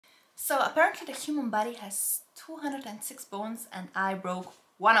So apparently the human body has 206 bones and I broke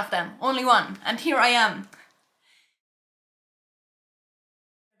one of them, only one, and here I am.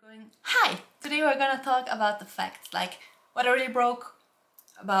 Hi! Today we're gonna talk about the facts, like what I really broke,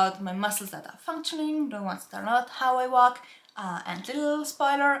 about my muscles that are functioning, the ones that are not, how I walk, and little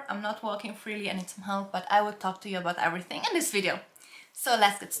spoiler, I'm not walking freely, I need some help, but I will talk to you about everything in this video. So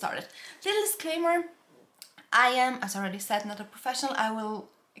let's get started. Little disclaimer, I am, as I already said, not a professional. I will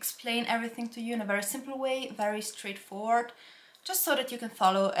explain everything to you in a very simple way, very straightforward, just so that you can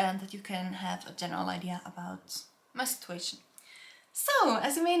follow and that you can have a general idea about my situation. So,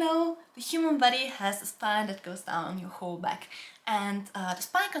 as you may know, the human body has a spine that goes down your whole back, and the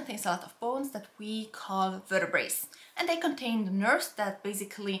spine contains a lot of bones that we call vertebrae, and they contain the nerves that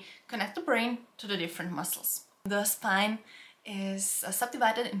basically connect the brain to the different muscles. The spine is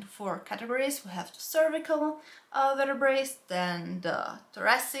subdivided into 4 categories. We have the cervical vertebrae, then the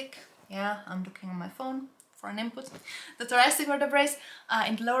thoracic, yeah, I'm looking on my phone for an input, the thoracic vertebrae,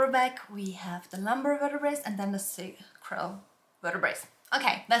 in the lower back we have the lumbar vertebrae, and then the sacral vertebrae.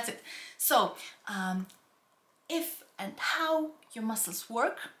 Okay, that's it. So, if and how your muscles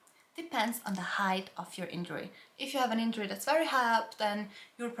work depends on the height of your injury. If you have an injury that's very high up, then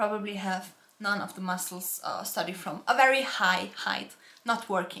you'll probably have none of the muscles starting from a very high height not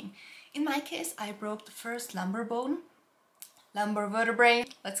working. In my case, I broke the first lumbar bone, lumbar vertebrae,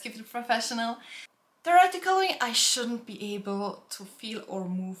 let's keep it professional. Theoretically, I shouldn't be able to feel or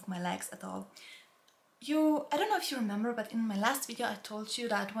move my legs at all. I don't know if you remember, but in my last video I told you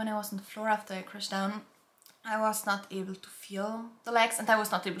that when I was on the floor after I crashed down, I was not able to feel the legs and I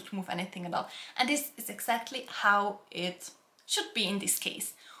was not able to move anything at all. And this is exactly how it should be in this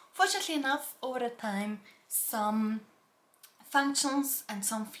case. Fortunately enough, over the time, some functions and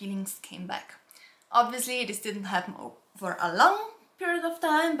some feelings came back. Obviously, this didn't happen over a long period of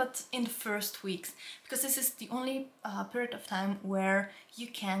time, but in the first weeks, because this is the only period of time where you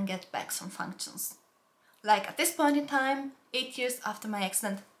can get back some functions. Like at this point in time, 8 years after my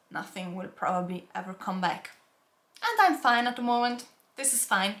accident, nothing will probably ever come back. And I'm fine at the moment. This is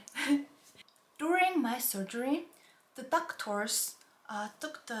fine. During my surgery, the doctors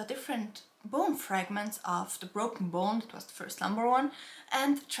took the different bone fragments of the broken bone, that was the first lumbar one,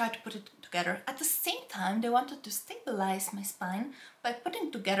 and tried to put it together. At the same time, they wanted to stabilize my spine by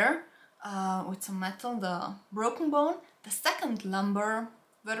putting together with some metal the broken bone, the second lumbar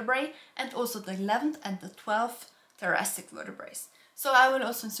vertebrae, and also the 11th and the 12th thoracic vertebrae. So I will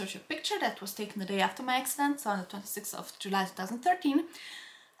also insert you a picture that was taken the day after my accident, so on the 26th of July 2013,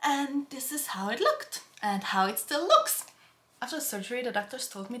 and this is how it looked and how it still looks. After the surgery, the doctors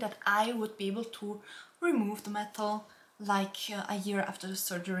told me that I would be able to remove the metal like a year after the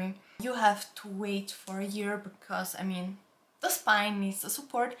surgery. You have to wait for a year because, I mean, the spine needs the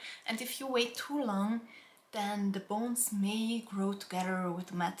support, and if you wait too long, then the bones may grow together with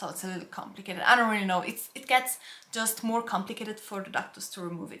the metal. It's a little complicated. I don't really know. It gets just more complicated for the doctors to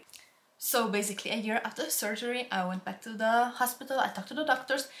remove it. So basically a year after the surgery, I went back to the hospital, I talked to the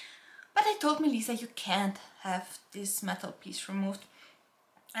doctors, but they told me, Lisa, you can't have this metal piece removed.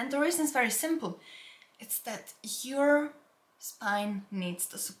 And the reason is very simple. It's that your spine needs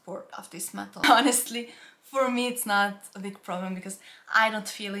the support of this metal. Honestly, for me it's not a big problem because I don't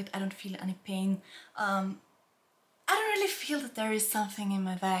feel it, I don't feel any pain. I don't really feel that there is something in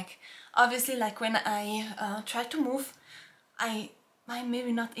my back. Obviously, like when I try to move, I'm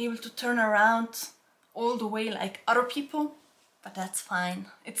maybe not able to turn around all the way like other people, but that's fine.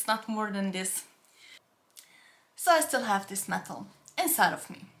 It's not more than this. So I still have this metal inside of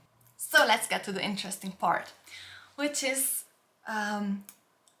me. So let's get to the interesting part, which is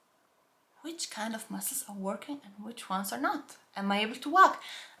which kind of muscles are working and which ones are not. Am I able to walk?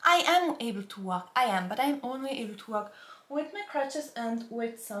 I am able to walk, I am, but I'm only able to walk with my crutches and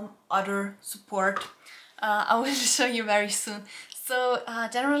with some other support. I will show you very soon. So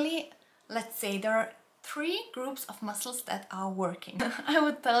generally, let's say there are 3 groups of muscles that are working. I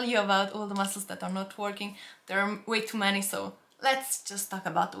would tell you about all the muscles that are not working. There are way too many, so let's just talk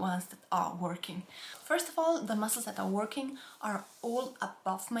about the ones that are working. First of all, the muscles that are working are all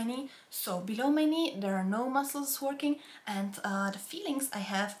above my knee. So below my knee there are no muscles working, and the feelings I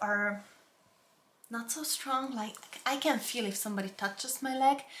have are not so strong. Like I can feel if somebody touches my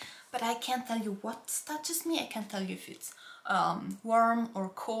leg, but I can't tell you what touches me. I can't tell you if it's warm or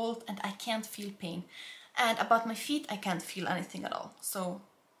cold, and I can't feel pain. And about my feet, I can't feel anything at all. So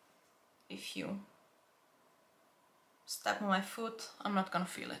if you step on my foot, I'm not gonna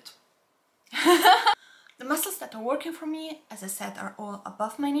feel it. The muscles that are working for me, as I said, are all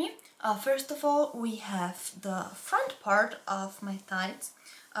above my knee. First of all, we have the front part of my thighs,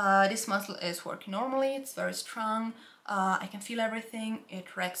 This muscle is working normally, it's very strong, I can feel everything,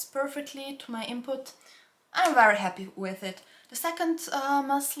 it reacts perfectly to my input. I'm very happy with it. The second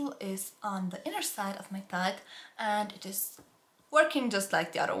muscle is on the inner side of my thigh and it is working just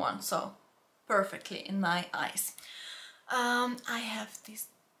like the other one, so perfectly in my eyes. I have this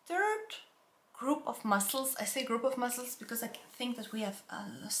third group of muscles. I say group of muscles because I think that we have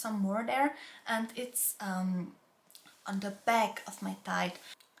some more there, and it's on the back of my thigh.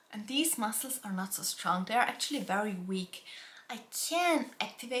 And these muscles are not so strong, they're actually very weak. I can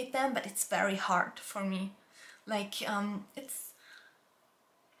activate them, but it's very hard for me. Like,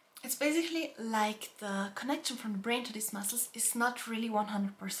 it's basically like the connection from the brain to these muscles is not really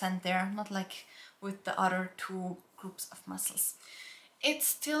 100% there, not like with the other two groups of muscles. It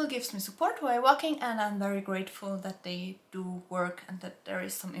still gives me support while walking, and I'm very grateful that they do work and that there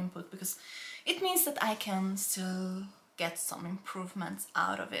is some input, because it means that I can still get some improvements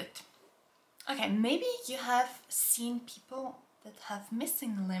out of it. Okay, maybe you have seen people that have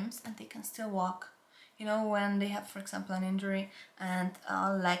missing limbs and they can still walk. You know, when they have, for example, an injury and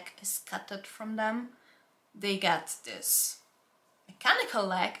a leg is cutted from them, they get this mechanical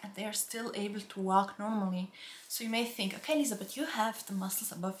leg and they are still able to walk normally. So you may think, okay, Lisa, but you have the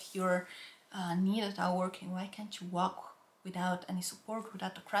muscles above your knee that are working. Why can't you walk without any support,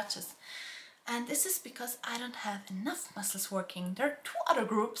 without the crutches? And this is because I don't have enough muscles working. There are two other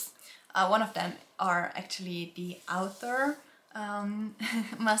groups. One of them are actually the outer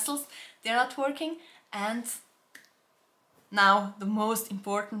muscles. They're not working. And now the most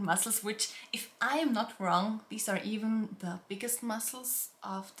important muscles, which, if I am not wrong, these are even the biggest muscles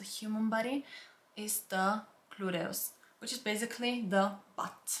of the human body, is the gluteus, which is basically the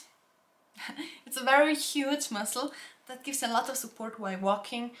butt. It's a very huge muscle that gives a lot of support while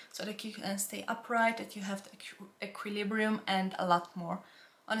walking, so that you can stay upright, that you have the equilibrium, and a lot more.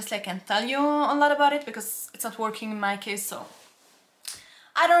 Honestly, I can't tell you a lot about it because it's not working in my case, so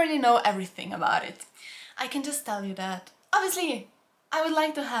I don't really know everything about it. I can just tell you that, obviously, I would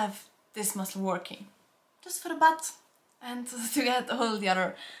like to have this muscle working, just for the butt, and to get all the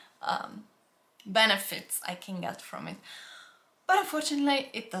other benefits I can get from it. But unfortunately,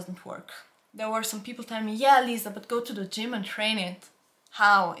 it doesn't work. There were some people telling me, yeah, Lisa, but go to the gym and train it.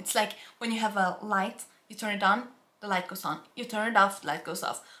 How? It's like when you have a light, you turn it on, the light goes on. You turn it off, the light goes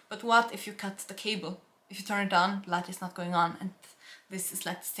off. But what if you cut the cable? If you turn it on, the light is not going on. And this is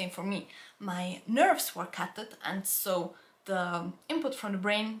like the same for me. My nerves were cut, and so the input from the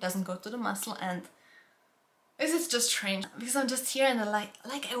brain doesn't go to the muscle, and this is just strange. Because I'm just here and I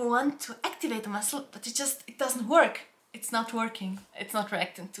like I want to activate the muscle, but it doesn't work. It's not working. It's not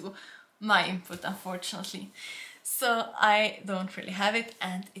reacting to my input, unfortunately. So I don't really have it,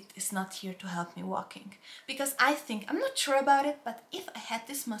 and it is not here to help me walking. Because I think, I'm not sure about it, but if I had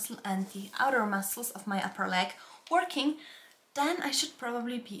this muscle and the outer muscles of my upper leg working, then I should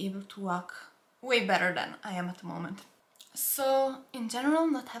probably be able to walk way better than I am at the moment. So in general,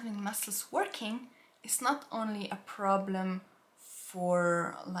 not having muscles working is not only a problem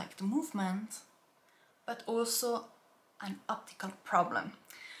for like the movement, but also an optical problem.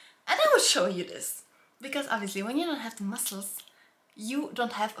 And I will show you this, because obviously when you don't have the muscles, you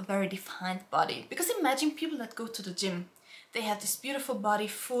don't have a very defined body. Because imagine people that go to the gym, they have this beautiful body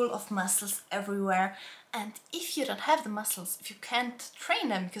full of muscles everywhere, and if you don't have the muscles, if you can't train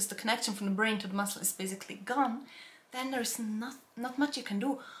them because the connection from the brain to the muscle is basically gone, then there's not much you can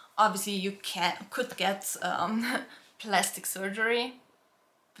do. Obviously you could get plastic surgery,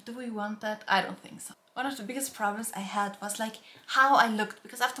 but do we want that? I don't think so. One of the biggest problems I had was like how I looked,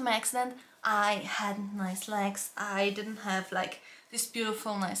 because after my accident I had nice legs, I didn't have like this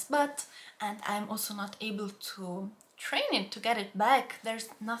beautiful nice butt, and I'm also not able to train it to get it back. There's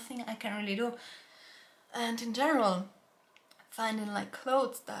nothing I can really do. And in general, finding like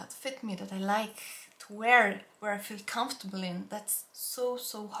clothes that fit me, that I like to wear, where I feel comfortable in, that's so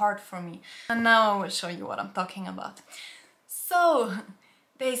hard for me. And now I will show you what I'm talking about. So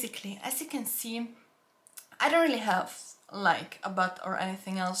basically, as you can see, I don't really have like a butt or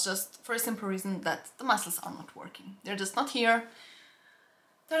anything else, just for a simple reason that the muscles are not working. They're just not here.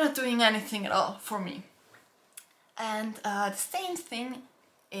 They're not doing anything at all for me. And the same thing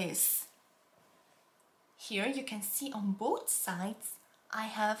is here. You can see on both sides I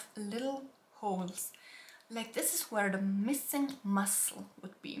have little holes. Like this is where the missing muscle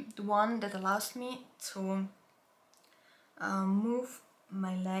would be, the one that allows me to move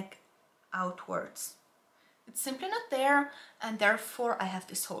my leg outwards. It's simply not there, and therefore I have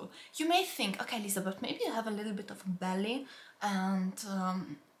this hole. You may think, okay Lisa, but maybe you have a little bit of a belly, and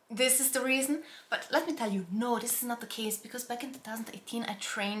this is the reason. But let me tell you, no, this is not the case, because back in 2018 I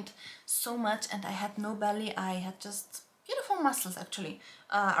trained so much and I had no belly. I had just beautiful muscles actually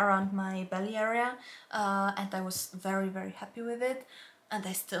around my belly area, and I was very, very happy with it, and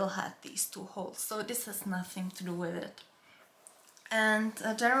I still had these 2 holes, so this has nothing to do with it. And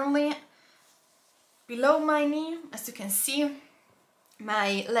generally below my knee, as you can see,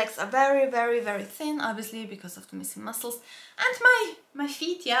 my legs are very, very, very thin, obviously because of the missing muscles. And my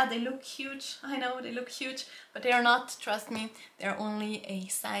feet, yeah, they look huge. I know they look huge, but they are not, trust me. They're only a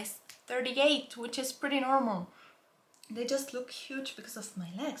size 38, which is pretty normal. They just look huge because of my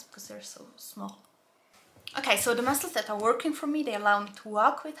legs, because they're so small. Okay, so the muscles that are working for me, they allow me to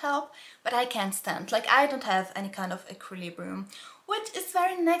walk with help, but I can't stand. Like, I don't have any kind of equilibrium, which is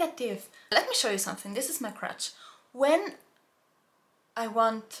very negative. Let me show you something. This is my crutch. When I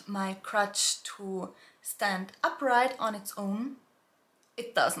want my crutch to stand upright on its own,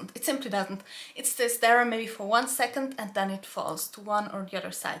 it doesn't. It simply doesn't. It stays there maybe for 1 second and then it falls to one or the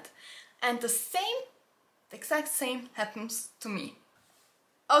other side. And the exact same happens to me.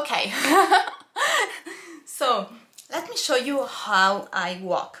 Okay, so let me show you how I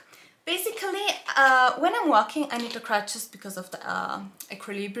walk. Basically, when I'm walking, I need the crutches because of the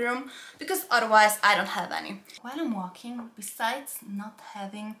equilibrium, because otherwise I don't have any. While I'm walking, besides not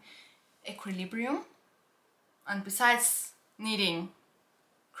having equilibrium and besides needing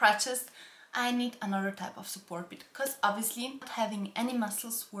crutches, I need another type of support, because obviously not having any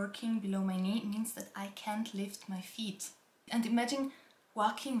muscles working below my knee means that I can't lift my feet. And imagine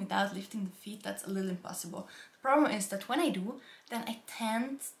walking without lifting the feet, that's a little impossible. The problem is that when I do, then I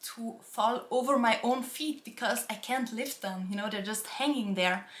tend to fall over my own feet because I can't lift them, you know, they're just hanging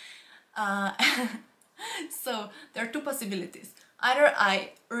there. So there are 2 possibilities. Either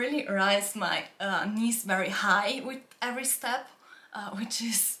I really raise my knees very high with every step, which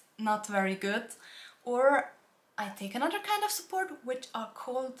is not very good, or I take another kind of support, which are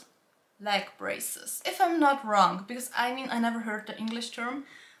called leg braces, if I'm not wrong, because I mean I never heard the English term,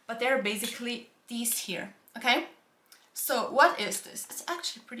 but they're basically these here, okay? So what is this? It's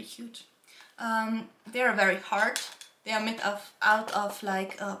actually pretty huge. They are very hard. They are made out of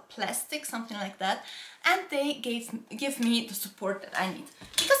like plastic, something like that, and they give me the support that I need.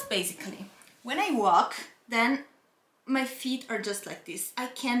 Because basically, when I walk, then my feet are just like this. I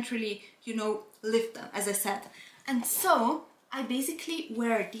can't really, you know, lift them, as I said. And so I basically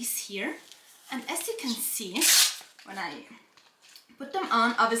wear these here, and as you can see, when I put them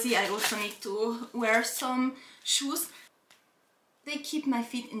on, obviously I also need to wear some shoes. They keep my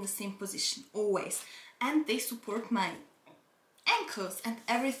feet in the same position, always, and they support my ankles and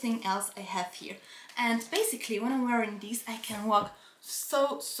everything else I have here. And basically when I'm wearing these, I can walk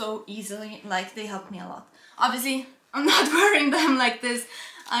so easily, like they help me a lot. Obviously I'm not wearing them like this,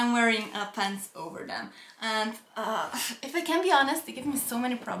 I'm wearing pants over them, and if I can be honest, they give me so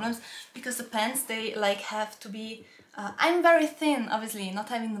many problems, because the pants, they like have to be, I'm very thin, obviously, not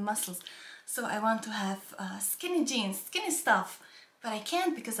having the muscles, so I want to have skinny jeans, skinny stuff, but I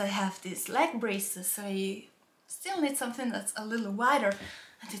can't because I have these leg braces, so I still need something that's a little wider,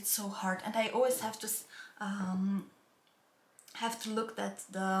 and it's so hard, and I always have to look that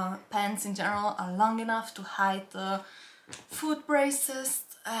the pants in general are long enough to hide the foot braces,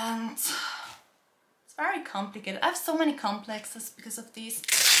 and it's very complicated. I have so many complexes because of these.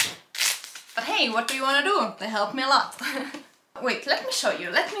 But hey, what do you want to do? They help me a lot. Wait, let me show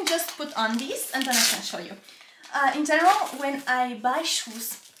you. Let me just put on these and then I can show you. In general, when I buy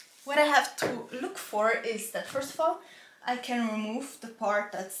shoes, what I have to look for is that, first of all, I can remove the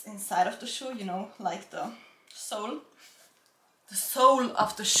part that's inside of the shoe, you know, like the sole. The sole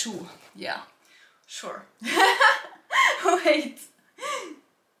of the shoe, yeah, sure. Wait.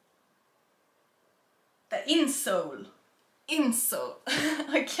 The insole.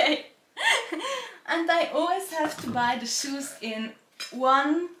 Okay. And I always have to buy the shoes in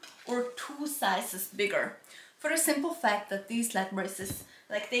 1 or 2 sizes bigger, for the simple fact that these leg braces,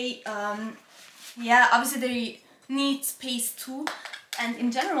 like they, yeah, obviously they need space too, and in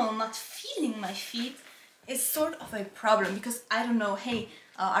general not feeling my feet is sort of a problem, because I don't know, hey,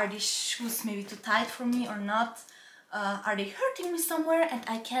 are these shoes maybe too tight for me or not? Are they hurting me somewhere and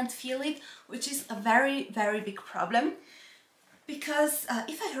I can't feel it, which is a very, very big problem, because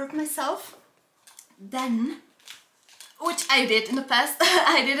if I hurt myself, then, which I did in the past,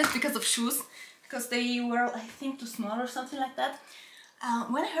 I did it because of shoes, because they were, I think, too small or something like that.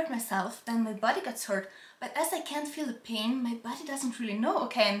 When I hurt myself, then my body gets hurt, but as I can't feel the pain, my body doesn't really know,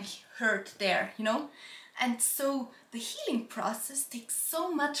 okay, I'm hurt there, you know? And so the healing process takes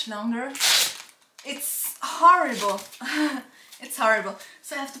so much longer. It's horrible. It's horrible.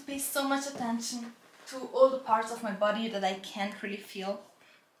 So I have to pay so much attention to all the parts of my body that I can't really feel.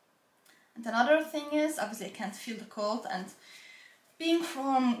 And another thing is, obviously I can't feel the cold, and being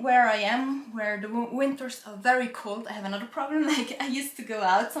from where I am, where the winters are very cold, I have another problem. Like, I used to go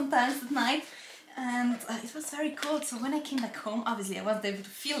out sometimes at night and it was very cold, so when I came back home, obviously I wasn't able to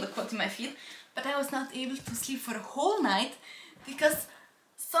feel the cold in my feet, but I was not able to sleep for the whole night because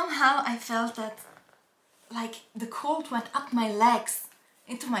somehow I felt that like the cold went up my legs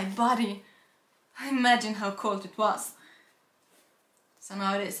into my body. Imagine how cold it was. So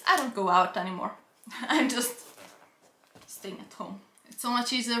nowadays I don't go out anymore. I'm just staying at home. It's so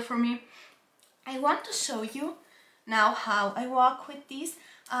much easier for me. I want to show you now how I walk with these.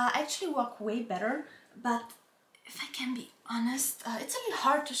 I actually walk way better, but if I can be honest, it's a little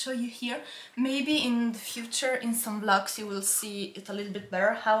hard to show you here. Maybe in the future, in some vlogs, you will see it a little bit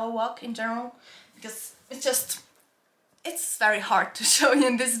better how I walk in general, because it's very hard to show you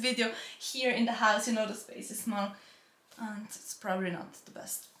in this video. Here in the house, you know, the space is small and it's probably not the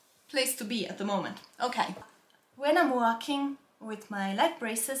best place to be at the moment. Okay, when I'm walking with my leg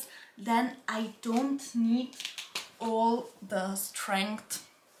braces, then I don't need all the strength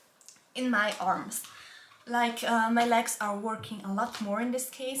in my arms. Like, my legs are working a lot more in this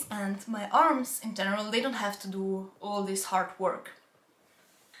case, and my arms in general, they don't have to do all this hard work.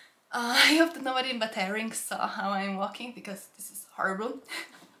 I hope that nobody in Batering saw how I'm walking, because this is horrible.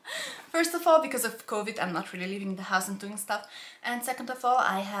 First of all, because of COVID, I'm not really leaving the house and doing stuff, and second of all,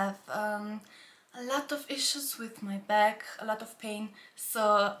 I have a lot of issues with my back, a lot of pain,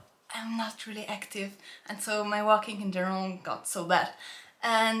 so I'm not really active, and so my walking in general got so bad.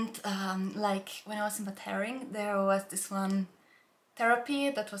 And like when I was in Batering, there was this one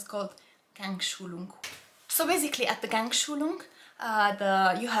therapy that was called Gangschulung. So basically at the Gangschulung,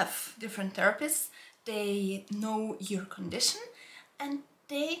 you have different therapists, they know your condition and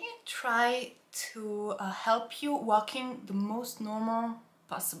they try to help you walking the most normal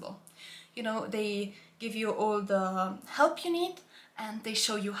possible. You know, they give you all the help you need and they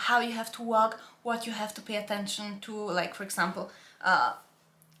show you how you have to walk, what you have to pay attention to, like for example,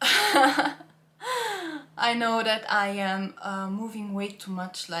 I know that I am moving way too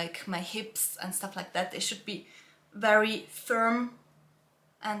much, like my hips and stuff like that. They should be very firm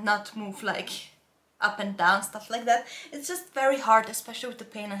and not move like up and down, stuff like that. It's just very hard, especially with the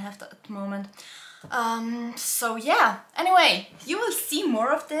pain I have at the moment. So yeah, anyway, you will see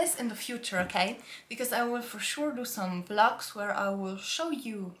more of this in the future, okay? Because I will for sure do some vlogs where I will show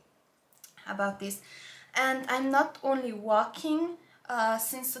you about this. And I'm not only walking.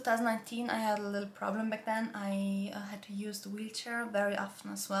 Since 2019 I had a little problem back then. I had to use the wheelchair very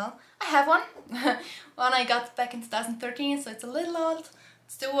often as well. I have one. One I got back in 2013, so it's a little old.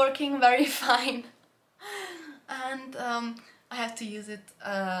 It's still working very fine. And I have to use it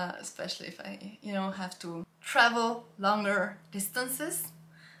especially if I, you know, have to travel longer distances.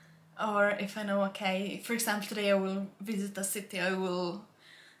 Or if I know, okay, for example today I will visit a city, I will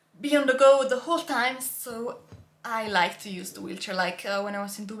be on the go the whole time, so I like to use the wheelchair. Like when I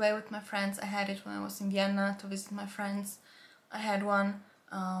was in Dubai with my friends, I had it. When I was in Vienna to visit my friends, I had one.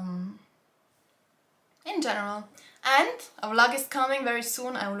 In general. And a vlog is coming very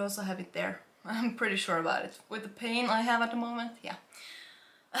soon, I will also have it there. I'm pretty sure about it. With the pain I have at the moment, yeah.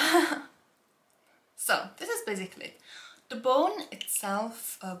 So, this is basically it. The bone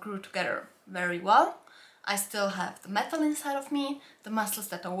itself grew together very well. I still have the metal inside of me. The muscles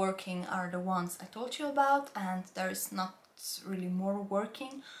that are working are the ones I told you about, and there is not really more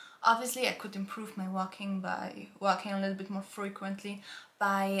working. Obviously I could improve my walking by walking a little bit more frequently,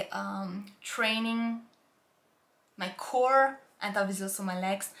 by training my core and obviously also my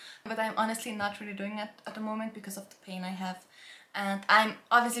legs, but I'm honestly not really doing it at the moment because of the pain I have, and I'm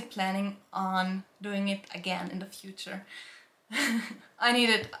obviously planning on doing it again in the future. I need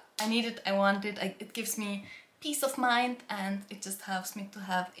it, I want it, it gives me peace of mind and it just helps me to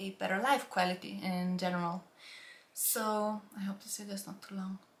have a better life quality in general. So I hope this video is not too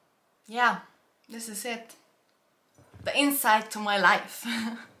long. Yeah, this is it. The insight to my life.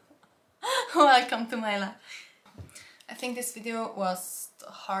 Welcome to my life. I think this video was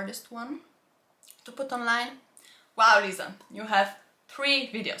the hardest one to put online. Wow, Lisa, you have 3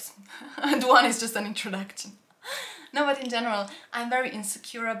 videos and one is just an introduction. No, but in general, I'm very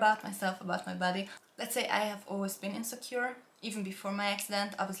insecure about myself, about my body. Let's say I have always been insecure, even before my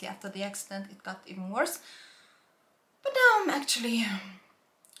accident. Obviously after the accident it got even worse. But now I'm actually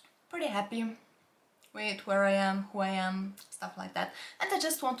pretty happy with where I am, who I am, stuff like that. And I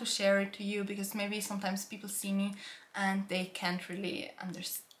just want to share it to you because maybe sometimes people see me and they can't really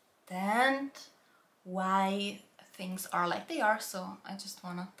understand why things are like they are, so I just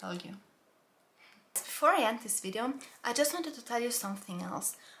wanna tell you. Before I end this video, I just wanted to tell you something else.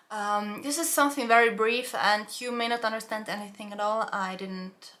 This is something very brief and you may not understand anything at all. I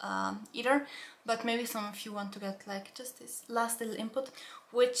didn't either, but maybe some of you want to get like just this last little input,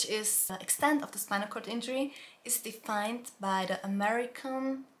 which is the extent of the spinal cord injury is defined by the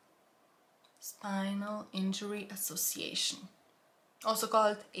American Spinal Injury Association, also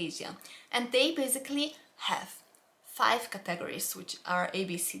called ASIA, and they basically have 5 categories, which are A,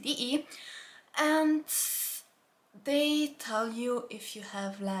 B, C, D, E, and they tell you if you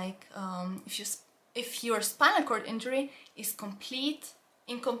have like if your spinal cord injury is complete,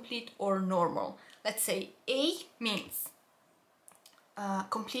 incomplete, or normal. Let's say A means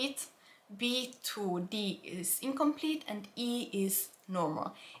complete, B to D is incomplete, and E is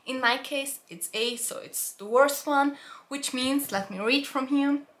normal. In my case it's A, so it's the worst one, which means, let me read from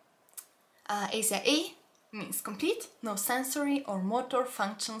here, ASIA A means complete, no sensory or motor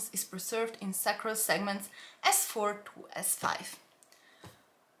functions is preserved in sacral segments S4 to S5.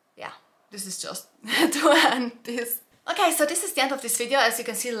 Yeah, this is just to end this. Okay, so this is the end of this video. As you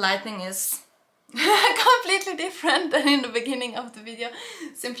can see, the lighting is completely different than in the beginning of the video,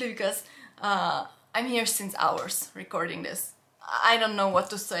 simply because I'm here since hours recording this. I don't know what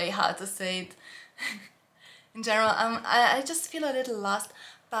to say, how to say it. In general, I just feel a little lost,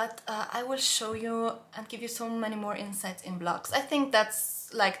 but I will show you and give you so many more insights in vlogs. I think that's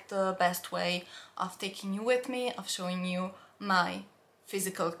like the best way of taking you with me, of showing you my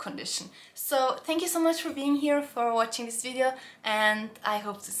physical condition. So thank you so much for being here, for watching this video, and I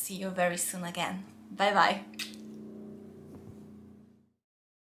hope to see you very soon again. Bye bye!